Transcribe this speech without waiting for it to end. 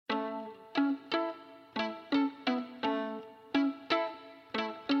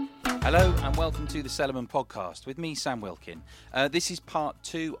Hello and welcome to the Cellarman Podcast with me, Sam Wilkin. This is part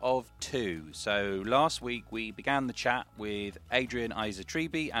 2 of 2. So last week we began the chat with Adrian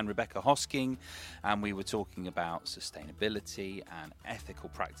Izatribi and Rebecca Hosking, and we were talking about sustainability and ethical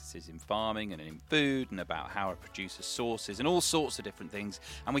practices in farming and in food, and about how a producer sources and all sorts of different things.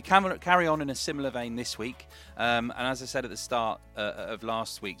 And we carry on in a similar vein this week. And as I said at the start of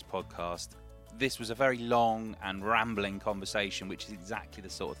last week's podcast, this was a very long and rambling conversation, which is exactly the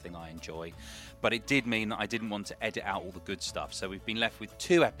sort of thing I enjoy. But it did mean that I didn't want to edit out all the good stuff. So we've been left with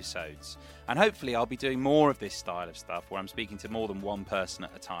 2 episodes. And hopefully I'll be doing more of this style of stuff where I'm speaking to more than one person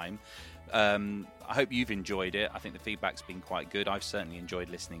at a time. I hope you've enjoyed it. I think the feedback's been quite good. I've certainly enjoyed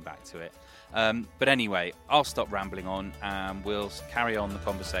listening back to it. But anyway, I'll stop rambling on and we'll carry on the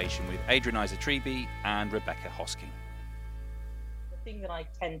conversation with Adrian Izatribi and Rebecca Hosking. The thing that I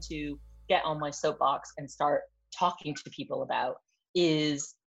tend to get on my soapbox and start talking to people about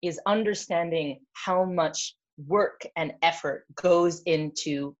is understanding how much work and effort goes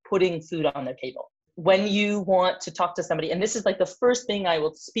into putting food on their table. When you want to talk to somebody, and this is like the first thing I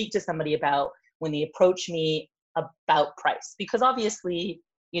will speak to somebody about when they approach me about price, because obviously,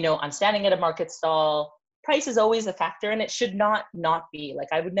 you know, I'm standing at a market stall, price is always a factor, and it should not be. Like,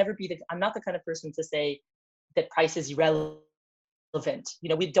 I would never be I'm not the kind of person to say that price is irrelevant. You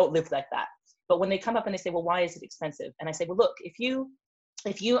know, we don't live like that. But when they come up and they say, well, why is it expensive? And I say, well, look, if you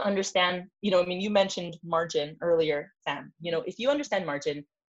understand, you know, I mean, you mentioned margin earlier, Sam, you know, if you understand margin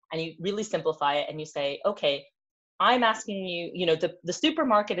and you really simplify it and you say, okay, I'm asking you, you know, the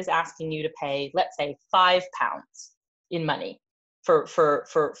supermarket is asking you to pay, let's say, £5 in money for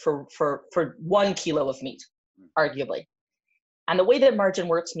 1 kilo of meat, arguably. And the way that margin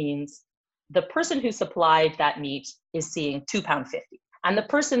works means the person who supplied that meat is seeing £2.50. And the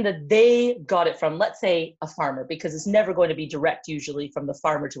person that they got it from, let's say a farmer, because it's never going to be direct usually from the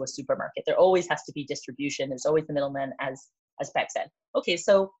farmer to a supermarket. There always has to be distribution. There's always the middleman, as Beck said. Okay,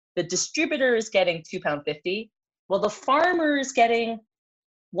 so the distributor is getting £2.50. Well, the farmer is getting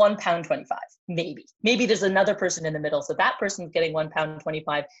 £1.25, maybe. Maybe there's another person in the middle. So that person's getting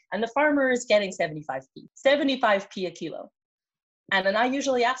 £1.25 and the farmer is getting 75p. 75p a kilo. And then I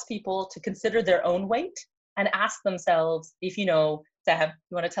usually ask people to consider their own weight and ask themselves, if you know, Sam,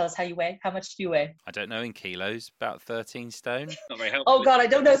 you want to tell us how you weigh? How much do you weigh? I don't know in kilos, about 13 stone. Not very helpful. Oh God, I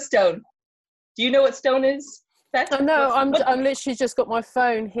don't know stone. Do you know what stone is, Beth? I know. I'm literally just got my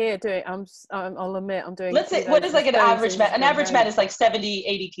phone here doing. I'll admit I'm doing. Let's say what is like an average man? An average man is like 70,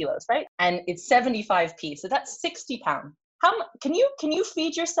 80 kilos, right? And it's 75p, so that's £60. How can you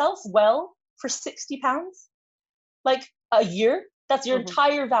feed yourself well for £60? Like a year? That's your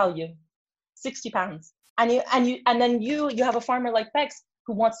entire value, £60. And then you have a farmer like Bex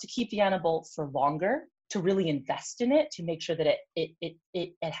who wants to keep the animal for longer, to really invest in it, to make sure that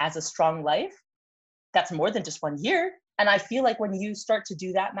it has a strong life. That's more than just 1 year. And I feel like when you start to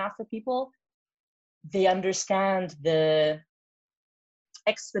do that math for people, they understand the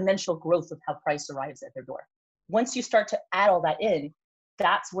exponential growth of how price arrives at their door. Once you start to add all that in,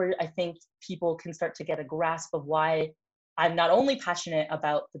 that's where I think people can start to get a grasp of why I'm not only passionate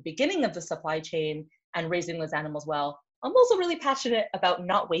about the beginning of the supply chain and raising those animals well, I'm also really passionate about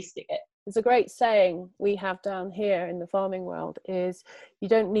not wasting it. There's a great saying we have down here in the farming world is you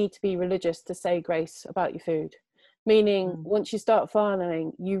don't need to be religious to say grace about your food. Meaning once you start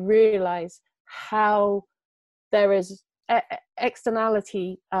farming, you realize how there is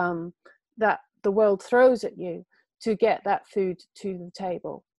externality that the world throws at you to get that food to the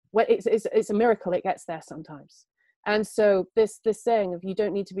table. Well, it's a miracle it gets there sometimes. And so this saying of you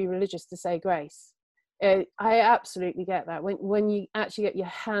don't need to be religious to say grace, I absolutely get that. When you actually get your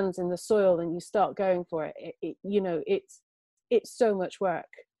hands in the soil and you start going for it, you know, it's so much work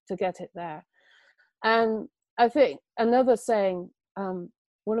to get it there. And I think another saying,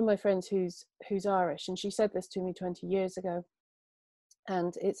 one of my friends who's Irish, and she said this to me 20 years ago,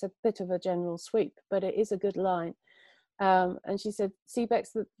 and it's a bit of a general sweep, but it is a good line. And she said, see,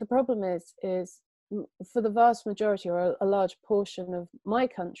 Bex, the problem is for the vast majority or a large portion of my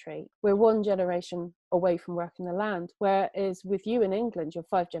country, we're 1 generation away from working the land, whereas with you in England, you're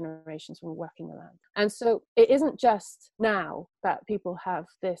 5 generations from working the land. And so it isn't just now that people have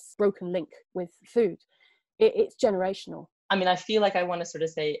this broken link with food, it's generational. I mean, I feel like I want to sort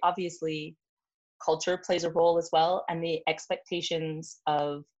of say, obviously, culture plays a role as well, and the expectations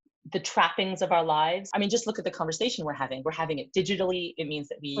of the trappings of our lives. I mean, just look at the conversation we're having. We're having it digitally. It means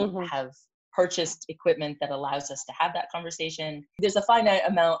that we have purchased equipment that allows us to have that conversation. There's a finite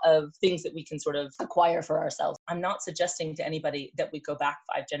amount of things that we can sort of acquire for ourselves. I'm not suggesting to anybody that we go back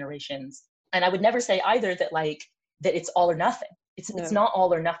 5 generations. And I would never say either that it's all or nothing. It's not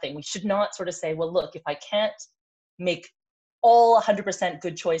all or nothing. We should not sort of say, well, look, if I can't make all 100%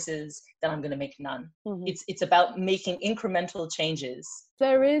 good choices, then I'm going to make none. Mm-hmm. It's about making incremental changes.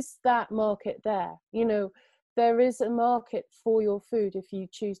 There is that market there. You know, there is a market for your food if you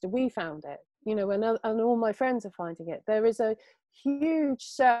choose to. We found it, you know, and all my friends are finding it. There is a huge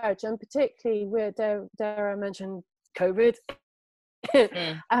surge, and particularly where Dara mentioned COVID,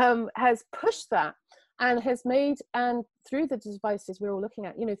 has pushed that and has made, and through the devices we're all looking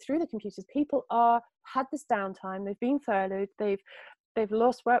at, you know, through the computers, people had this downtime, they've been furloughed, they've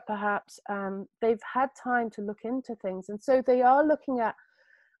lost work perhaps, they've had time to look into things, and so they are looking at,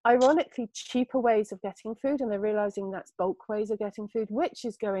 ironically, cheaper ways of getting food, and they're realizing that's bulk ways of getting food, which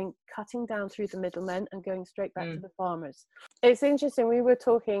is cutting down through the middlemen and going straight back to the farmers. It's interesting, we were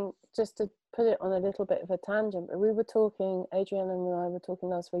talking, just to put it on a little bit of a tangent, but we were talking, Adriana and I were talking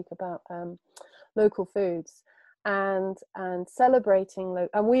last week about local foods and celebrating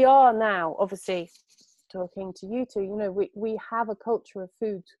and we are now, obviously, talking to you two, you know, we have a culture of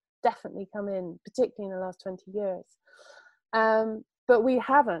food definitely come in, particularly in the last 20 years, but we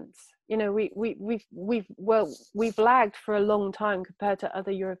haven't, you know, we've lagged for a long time compared to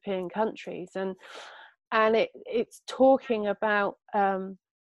other European countries, and it's talking about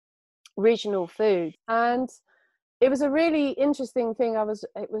regional food. And it was a really interesting thing.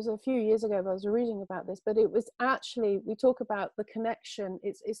 It was a few years ago, I was reading about this, but it was actually, we talk about the connection.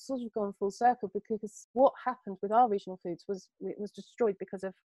 It's sort of gone full circle, because what happened with our regional foods was it was destroyed because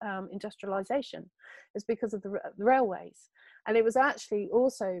of industrialization. It's because of the railways. And it was actually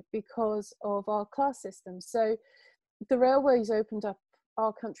also because of our class system. So the railways opened up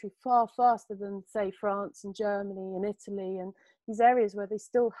our country far faster than, say, France and Germany and Italy and these areas where they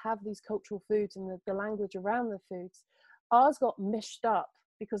still have these cultural foods and the language around the foods. Ours got mashed up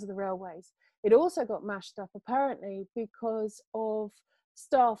because of the railways. It also got mashed up apparently because of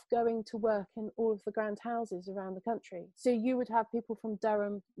staff going to work in all of the grand houses around the country. So you would have people from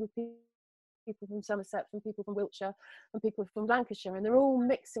Durham with people from Somerset, from people from Wiltshire and people from Lancashire, and they're all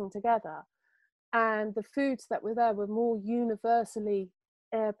mixing together. And the foods that were there were more universally,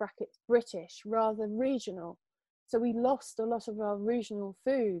 air brackets, British rather than regional. So we lost a lot of our regional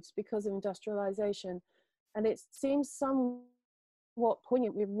foods because of industrialization. And it seems somewhat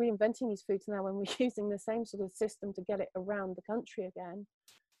poignant. We're reinventing these foods now when we're using the same sort of system to get it around the country again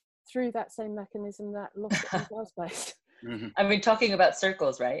through that same mechanism that lost it in the first place. Mm-hmm. I mean, talking about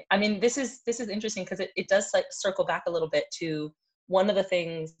circles, right? I mean, this is interesting because it does like circle back a little bit to one of the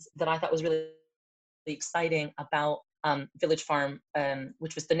things that I thought was really exciting about Village Farm,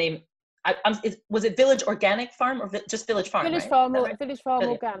 which was the name. Was it Village Organic Farm or just Village Farm? Village right? Farm, right? Village Farm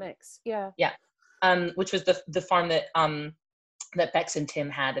Organics, yeah. Yeah, which was the farm that that Bex and Tim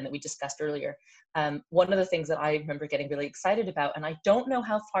had and that we discussed earlier. One of the things that I remember getting really excited about, and I don't know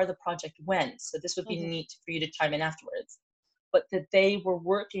how far the project went, so this would be neat for you to chime in afterwards, but that they were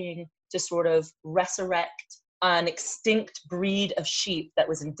working to sort of resurrect an extinct breed of sheep that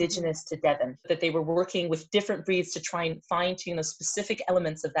was indigenous to Devon, that they were working with different breeds to try and fine-tune the specific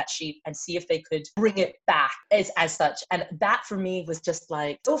elements of that sheep and see if they could bring it back as such. And that for me was just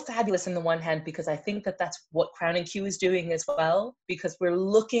like so fabulous on the one hand, because I think that that's what Crown and Q is doing as well, because we're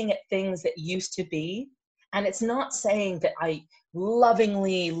looking at things that used to be. And it's not saying that I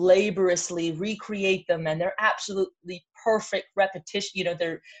lovingly, laboriously recreate them and they're absolutely perfect repetition, you know,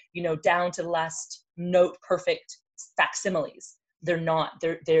 they're, you know, down to the last note perfect facsimiles. They're not.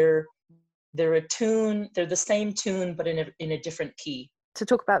 They're a tune, they're the same tune, but in a different key. To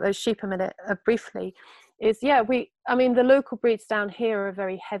talk about those sheep a minute, briefly, is I mean, the local breeds down here are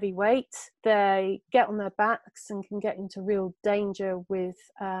very heavyweight. They get on their backs and can get into real danger with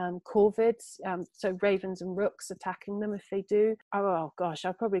corvids, so ravens and rooks attacking them if they do. Oh gosh,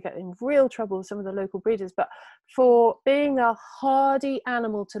 I'll probably get in real trouble with some of the local breeders, but for being a hardy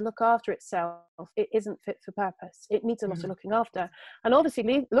animal to look after itself, it isn't fit for purpose. It needs a lot of looking after. And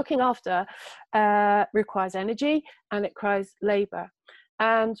obviously looking after requires energy and it requires labour.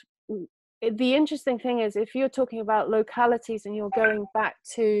 And the interesting thing is, if you're talking about localities and you're going back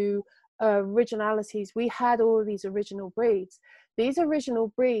to originalities, we had all of these original breeds. These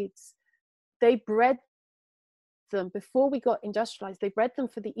original breeds, they bred them before we got industrialized. They bred them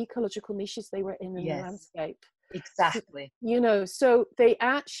for the ecological niches they were in the landscape. Exactly. You know, so they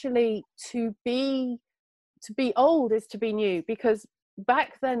actually, to be old is to be new, because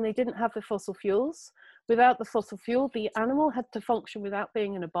back then they didn't have the fossil fuels. Without the fossil fuel, the animal had to function without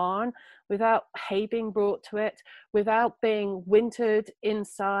being in a barn, without hay being brought to it, without being wintered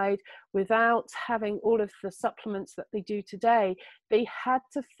inside, without having all of the supplements that they do today. They had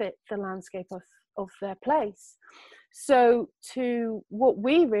to fit the landscape of their place. So what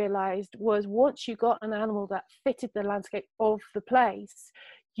we realized was, once you got an animal that fitted the landscape of the place,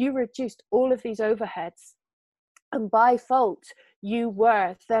 you reduced all of these overheads, and by default you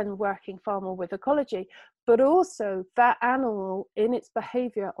were then working far more with ecology. But also that animal in its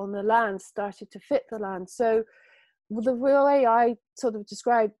behavior on the land started to fit the land. So the way I sort of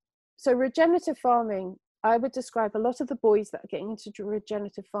describe, so regenerative farming, I would describe a lot of the boys that are getting into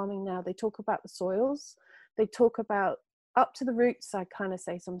regenerative farming now, they talk about the soils, they talk about up to the roots, I kind of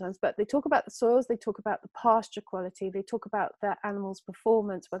say sometimes, but they talk about the soils, they talk about the pasture quality, they talk about their animals'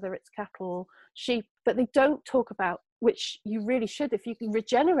 performance, whether it's cattle or sheep, but they don't talk about, which you really should, if you're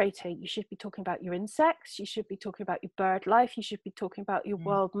regenerating, you should be talking about your insects, you should be talking about your bird life, you should be talking about your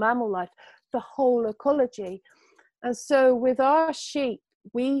wild mammal life, the whole ecology. And so with our sheep,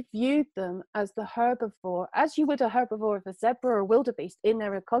 we viewed them as the herbivore, as you would a herbivore of a zebra or wildebeest in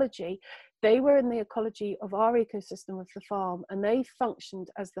their ecology. They were in the ecology of our ecosystem of the farm, and they functioned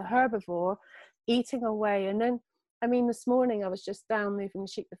as the herbivore, eating away. And then, I mean, this morning I was just down moving the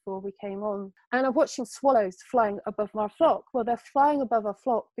sheep before we came on, and I'm watching swallows flying above our flock. Well, they're flying above our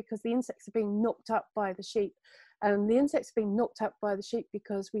flock because the insects are being knocked up by the sheep. And the insects are being knocked up by the sheep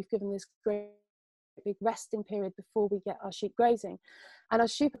because we've given this great big resting period before we get our sheep grazing, and our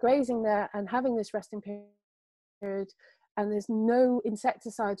sheep are grazing there and having this resting period, and there's no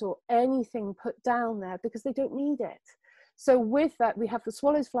insecticides or anything put down there because they don't need it. So with that, we have the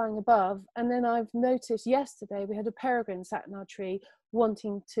swallows flying above, and then I've noticed yesterday we had a peregrine sat in our tree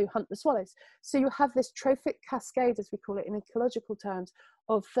wanting to hunt the swallows. So you have this trophic cascade, as we call it in ecological terms,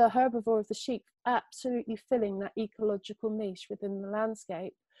 of the herbivore of the sheep absolutely filling that ecological niche within the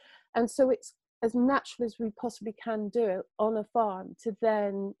landscape. And so it's as natural as we possibly can do it on a farm, to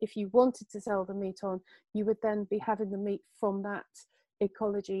then, if you wanted to sell the meat on, you would then be having the meat from that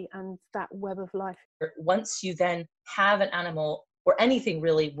ecology and that web of life. Once you then have an animal or anything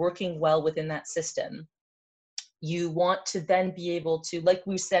really working well within that system, you want to then be able to, like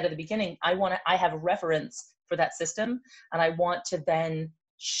we said at the beginning, I have a reference for that system, and I want to then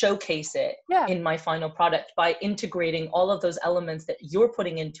showcase it in my final product by integrating all of those elements that you're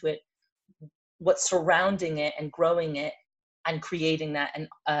putting into it, what's surrounding it and growing it and creating that,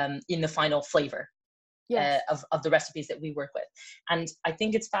 and in the final flavor of the recipes that we work with. And I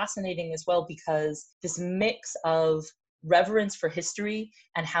think it's fascinating as well, because this mix of reverence for history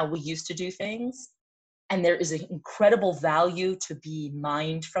and how we used to do things, and there is an incredible value to be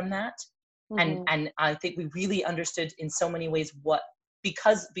mined from that. And I think we really understood in so many ways what,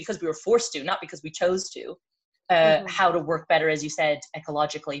 because we were forced to, not because we chose to, how to work better, as you said,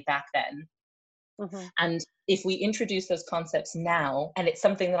 ecologically back then. And if we introduce those concepts now, and it's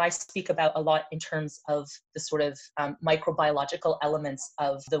something that I speak about a lot in terms of the sort of microbiological elements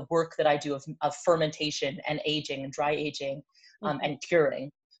of the work that I do of fermentation and aging and dry aging and curing,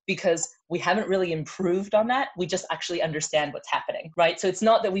 because we haven't really improved on that. We just actually understand what's happening, right? So it's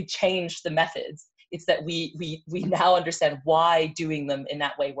not that we've changed the methods. It's that we now understand why doing them in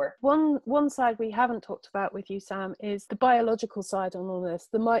that way works. One side we haven't talked about with you, Sam, is the biological side on all this.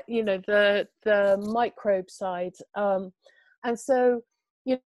 The microbe side, and so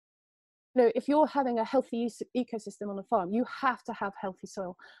if you're having a healthy ecosystem on a farm, you have to have healthy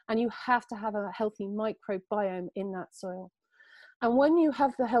soil, and you have to have a healthy microbiome in that soil. And when you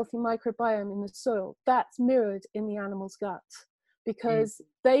have the healthy microbiome in the soil, that's mirrored in the animal's gut, because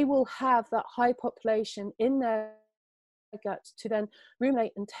they will have that high population in their gut to then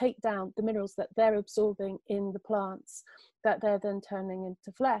ruminate and take down the minerals that they're absorbing in the plants, that they're then turning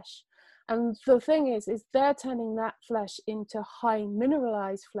into flesh. And the thing is they're turning that flesh into high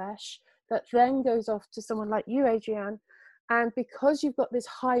mineralized flesh that then goes off to someone like you, Adrienne. And because you've got this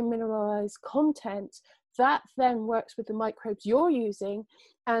high mineralized content, that then works with the microbes you're using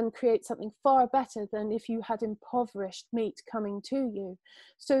and creates something far better than if you had impoverished meat coming to you.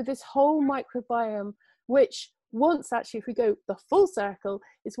 So this whole microbiome, which once, actually, if we go the full circle,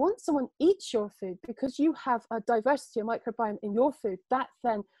 is once someone eats your food, because you have a diversity of microbiome in your food, that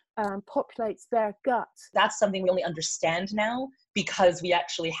then populates their gut. That's something we only understand now because we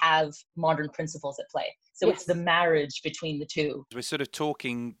actually have modern principles at play. So it's the marriage between the two. We're sort of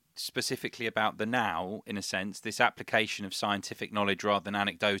talking specifically about the now, in a sense, this application of scientific knowledge rather than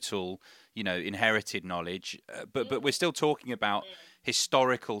anecdotal, inherited knowledge. But we're still talking about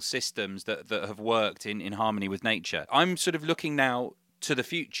historical systems that have worked in harmony with nature. I'm sort of looking now to the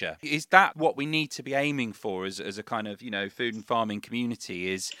future. Is that what we need to be aiming for as a kind of, food and farming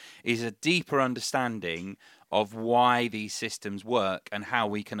community, is a deeper understanding of why these systems work and how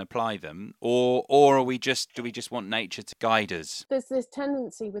we can apply them, or do we just want nature to guide us? There's this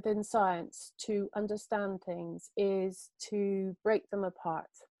tendency within science to understand things is to break them apart.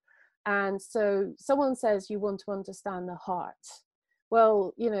 And so someone says you want to understand the heart.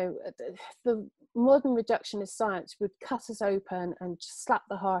 Well, the modern reductionist science would cut us open and just slap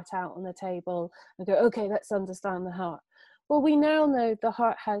the heart out on the table and go, okay, let's understand the heart. Well, we now know the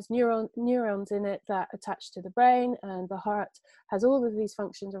heart has neurons in it that attach to the brain, and the heart has all of these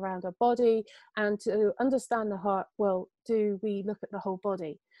functions around our body. And to understand the heart, well, do we look at the whole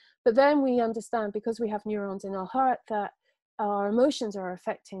body? But then we understand, because we have neurons in our heart, that our emotions are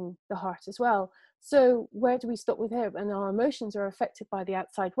affecting the heart as well. So where do we stop with here? And our emotions are affected by the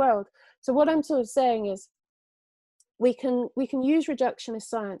outside world. So what I'm sort of saying is, we can use reductionist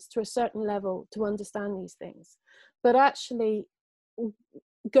science to a certain level to understand these things, but actually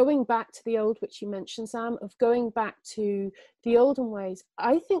going back to the old, which you mentioned, Sam, of going back to the olden ways,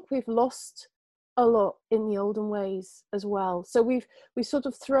 I think we've lost a lot in the olden ways as well. So we've sort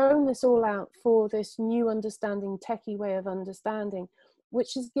of thrown this all out for this new understanding, techie way of understanding,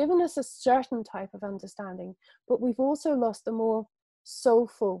 which has given us a certain type of understanding, but we've also lost a more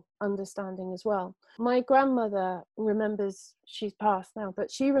soulful understanding as well. My grandmother remembers, she's passed now,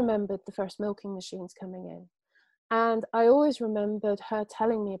 but she remembered the first milking machines coming in. And I always remembered her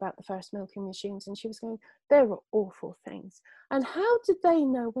telling me about the first milking machines, and she was going, they were awful things. And how did they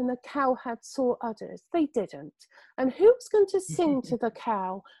know when the cow had sore udders? They didn't. And who was going to sing to the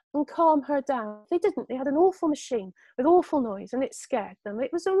cow and calm her down? They didn't. They had an awful machine with awful noise, and it scared them.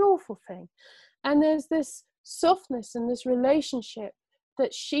 It was an awful thing. And there's this softness and this relationship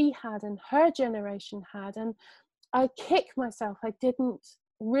that she had and her generation had. And I kick myself. I didn't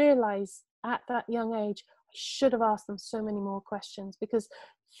realize at that young age I should have asked them so many more questions, because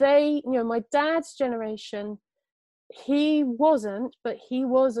they, my dad's generation, he wasn't, but he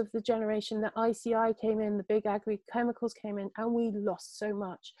was of the generation that ICI came in, the big agri-chemicals came in, and we lost so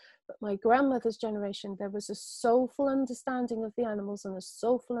much. But my grandmother's generation, there was a soulful understanding of the animals and a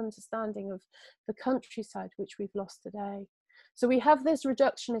soulful understanding of the countryside, which we've lost today. So we have this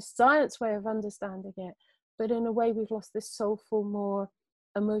reductionist science way of understanding it, but in a way we've lost this soulful, more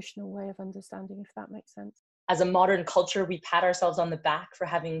emotional way of understanding, if that makes sense. As a modern culture, we pat ourselves on the back for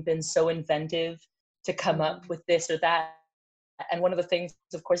having been so inventive to come up with this or that. And one of the things,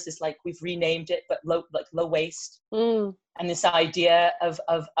 of course, is like we've renamed it, but low waste. And this idea of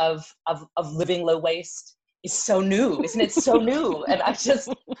living low waste is so new, isn't it? So new. And I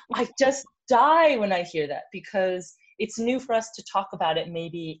just die when I hear that, because it's new for us to talk about it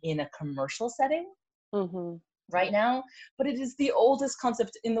maybe in a commercial setting. Right now, but it is the oldest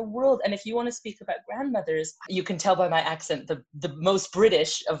concept in the world. And if you want to speak about grandmothers, you can tell by my accent, the most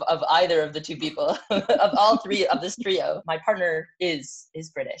British of either of the two people, of all three of this trio. My partner is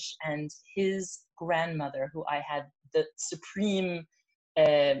British, and his grandmother, who I had the supreme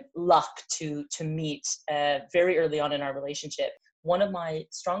luck to meet very early on in our relationship, one of my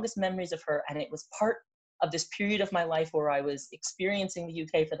strongest memories of her, and it was part of this period of my life where I was experiencing the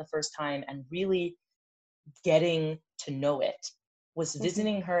UK for the first time and really getting to know it, was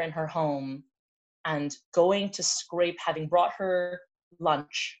visiting her in her home and going to scrape, having brought her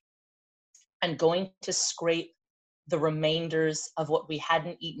lunch and going to scrape the remainders of what we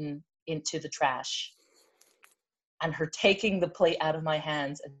hadn't eaten into the trash, and her taking the plate out of my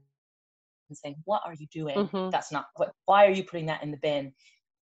hands and saying, what are you doing? That's not what, why are you putting that in the bin?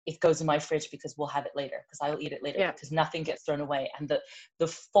 It goes in my fridge because we'll have it later, because I'll eat it later, because nothing gets thrown away. And the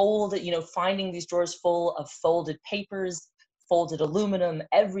fold, finding these drawers full of folded papers, folded aluminum,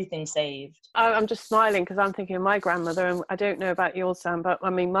 everything saved. I'm just smiling because I'm thinking of my grandmother, and I don't know about yours, Sam, but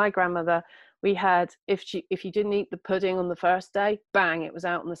I mean, my grandmother, we had, if you didn't eat the pudding on the first day, bang, it was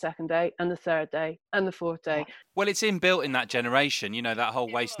out on the second day and the third day and the fourth day. Well, it's inbuilt in that generation, that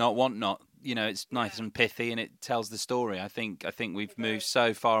whole waste not, want not. It's nice and pithy, and it tells the story. I think we've moved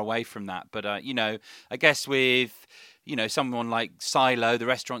so far away from that. But I guess with someone like Silo, the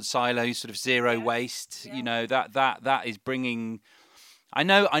restaurant Silo, sort of zero waste. That is bringing. I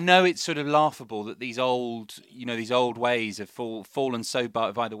know it's sort of laughable that these old ways have fallen so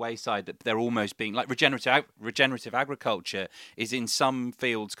by the wayside that they're almost being like regenerative agriculture is in some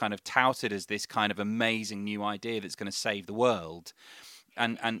fields kind of touted as this kind of amazing new idea that's going to save the world.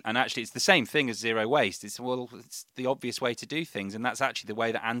 And actually it's the same thing as zero waste. It's the obvious way to do things, and that's actually the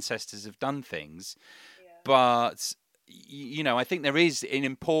way that ancestors have done things. But I think there is an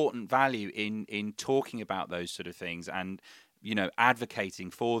important value in talking about those sort of things and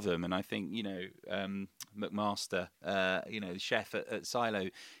advocating for them. And I think, McMaster, the chef at Silo,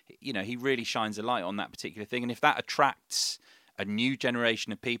 he really shines a light on that particular thing. And if that attracts a new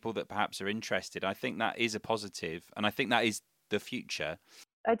generation of people that perhaps are interested, I think that is a positive. And I think that is the future.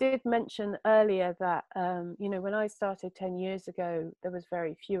 I did mention earlier that, when I started 10 years ago, there was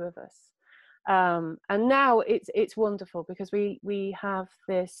very few of us. And now it's wonderful because we have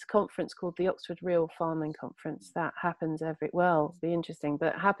this conference called the Oxford Real Farming Conference that happens it'll be interesting,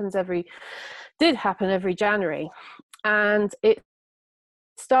 but it did happen every January. And it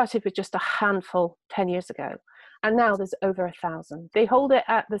started with just a handful 10 years ago. And now there's over 1,000. They hold it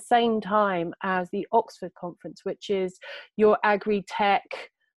at the same time as the Oxford Conference, which is your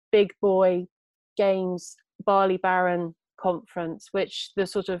agri-tech, big boy games, Barley Baron conference, which the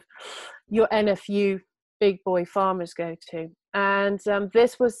sort of your NFU big boy farmers go to. And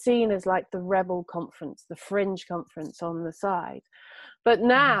this was seen as like the rebel conference, the fringe conference on the side. But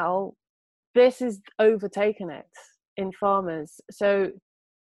now this has overtaken it in farmers. So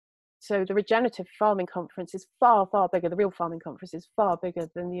the Regenerative Farming Conference is far, far bigger. The Real Farming Conference is far bigger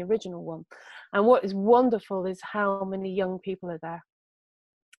than the original one. And what is wonderful is how many young people are there.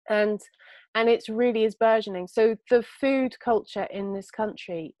 And it really is burgeoning. So the food culture in this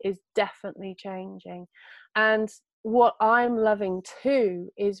country is definitely changing. And what I'm loving too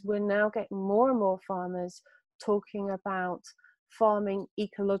is we're now getting more and more farmers talking about farming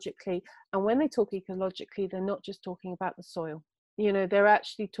ecologically. And when they talk ecologically, they're not just talking about the soil. They're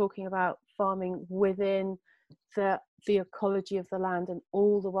actually talking about farming within the ecology of the land and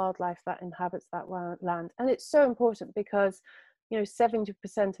all the wildlife that inhabits that land. And it's so important because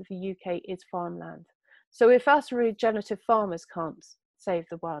 70% of the UK is farmland. So if us regenerative farmers can't save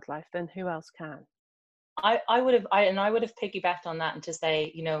the wildlife, then who else can? I would have piggybacked on that and to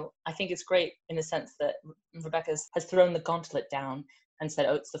say, I think it's great in the sense that Rebecca has thrown the gauntlet down and said,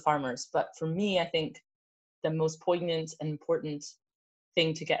 oh, it's the farmers. But for me, I think the most poignant and important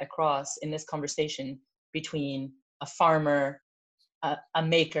thing to get across in this conversation between a farmer, a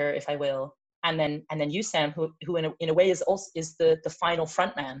maker, if I will, and then you, Sam, who in a way is the final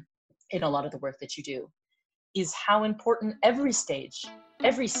front man in a lot of the work that you do, is how important every stage,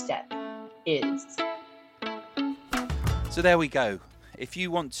 every step is. So there we go. If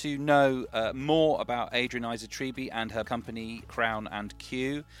you want to know more about Adrian Isa-Treby and her company Crown and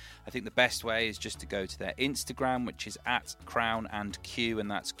Q, I think the best way is just to go to their Instagram, which is at Crown and Q, and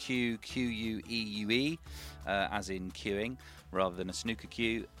that's QUEUE, as in queuing, rather than a snooker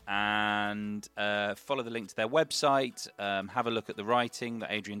cue, and follow the link to their website, have a look at the writing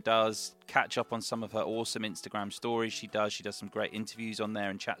that Adrian does, catch up on some of her awesome Instagram stories she does some great interviews on there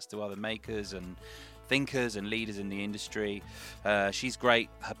and chats to other makers and thinkers and leaders in the industry. She's great,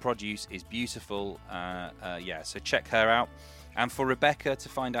 her produce is beautiful, so check her out. And for Rebecca, to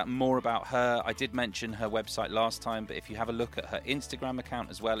find out more about her, I did mention her website last time, but if you have a look at her Instagram account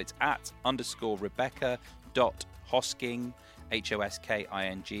as well, it's at _Rebecca.Hosking, HOSKING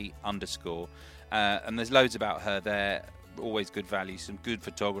 _. And there's loads about her there, always good value, some good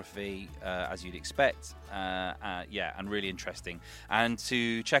photography, as you'd expect, and really interesting. And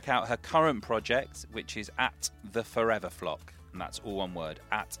to check out her current project, which is at The Forever Flock, and that's all one word,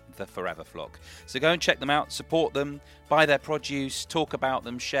 at The Forever Flock. So go and check them out, support them, buy their produce, talk about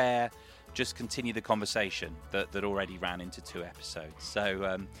them, share, just continue the conversation that already ran into 2 episodes.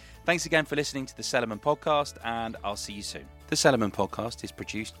 So thanks again for listening to the Cellarman Podcast, and I'll see you soon. The Cellarman Podcast is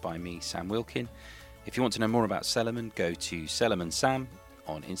produced by me, Sam Wilkin. If you want to know more about Cellarman, go to Cellarman Sam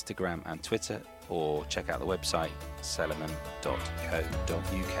on Instagram and Twitter, or check out the website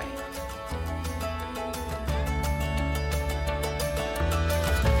cellarman.co.uk.